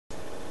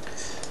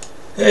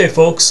Hey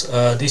folks,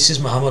 this is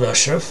Muhammad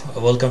Ashraf.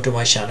 Welcome to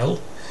my channel.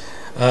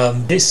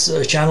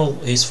 This channel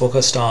is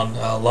focused on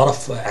a lot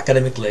of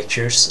academic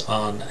lectures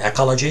on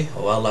ecology,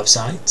 wildlife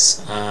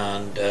science,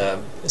 and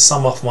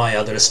some of my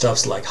other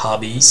stuffs like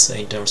hobbies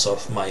in terms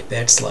of my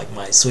pets like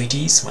my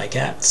sweeties, my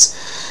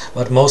cats,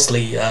 but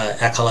mostly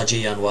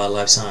ecology and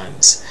wildlife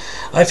science.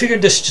 I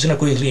figured just gonna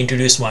quickly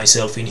introduce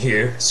myself in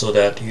here so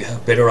that you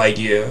have a better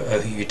idea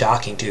of who you're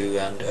talking to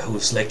and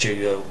whose lecture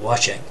you're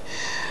watching.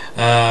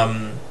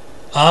 Um,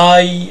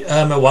 I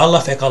am a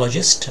wildlife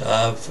ecologist.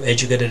 I've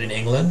educated in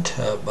England,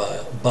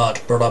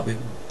 but brought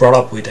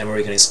up with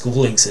American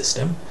schooling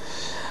system.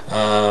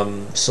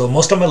 So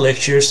most of my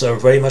lectures are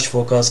very much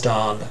focused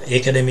on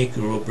academic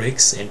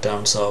rubrics in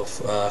terms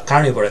of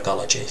carnivore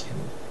ecology,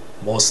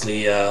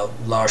 mostly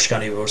large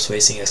carnivores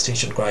facing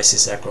extinction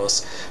crisis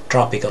across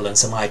tropical and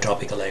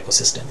semi-tropical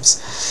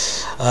ecosystems.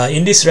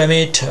 In this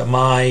remit,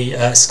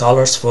 my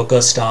scholars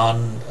focused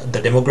on the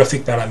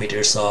demographic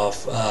parameters of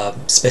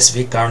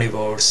specific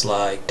carnivores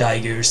like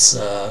tigers,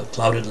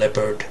 clouded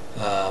leopard,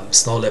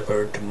 snow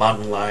leopard,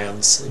 mountain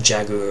lions,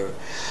 jaguar,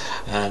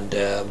 and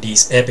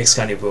these apex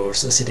carnivores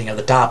sitting at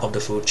the top of the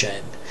food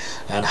chain,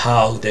 and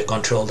how they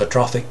control the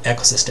trophic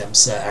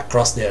ecosystems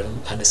across their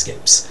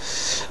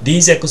landscapes.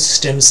 These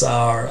ecosystems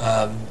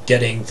are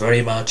getting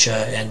very much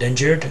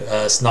endangered.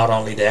 It's not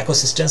only the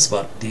ecosystems,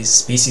 but these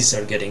species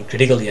are getting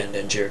critically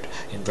endangered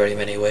in very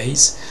many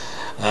ways.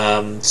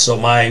 So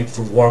my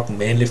work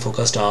mainly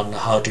focused on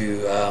how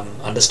to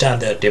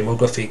understand the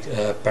demographic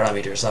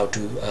parameters, how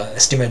to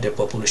estimate their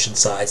population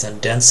size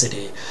and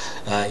density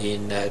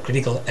in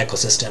critical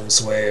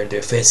ecosystems where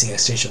they're facing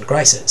extinction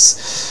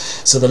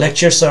crisis. So the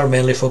lectures are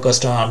mainly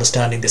focused on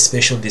understanding the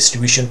spatial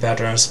distribution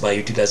patterns by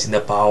utilizing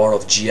the power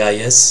of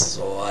GIS.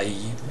 So I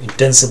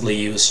intensively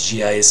use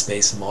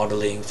GIS-based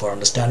modeling for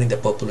understanding the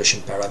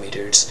population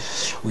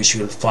parameters, which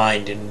you'll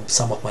find in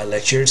some of my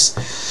lectures.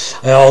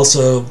 I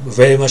also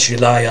very much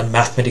rely on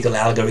mathematical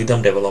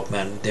algorithm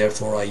development.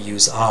 Therefore, I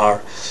use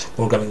R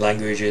programming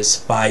languages,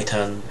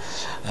 Python,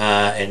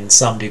 and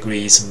some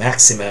degrees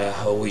Maxima,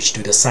 which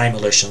do the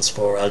simulations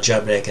for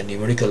algebraic and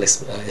numerical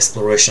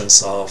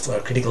explorations of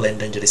critical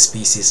endangered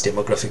species,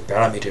 demographic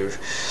parameter,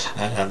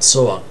 and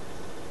so on.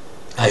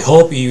 I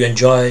hope you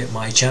enjoy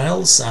my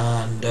channels,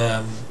 and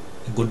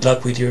good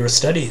luck with your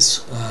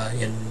studies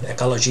in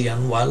ecology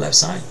and wildlife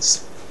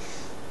science.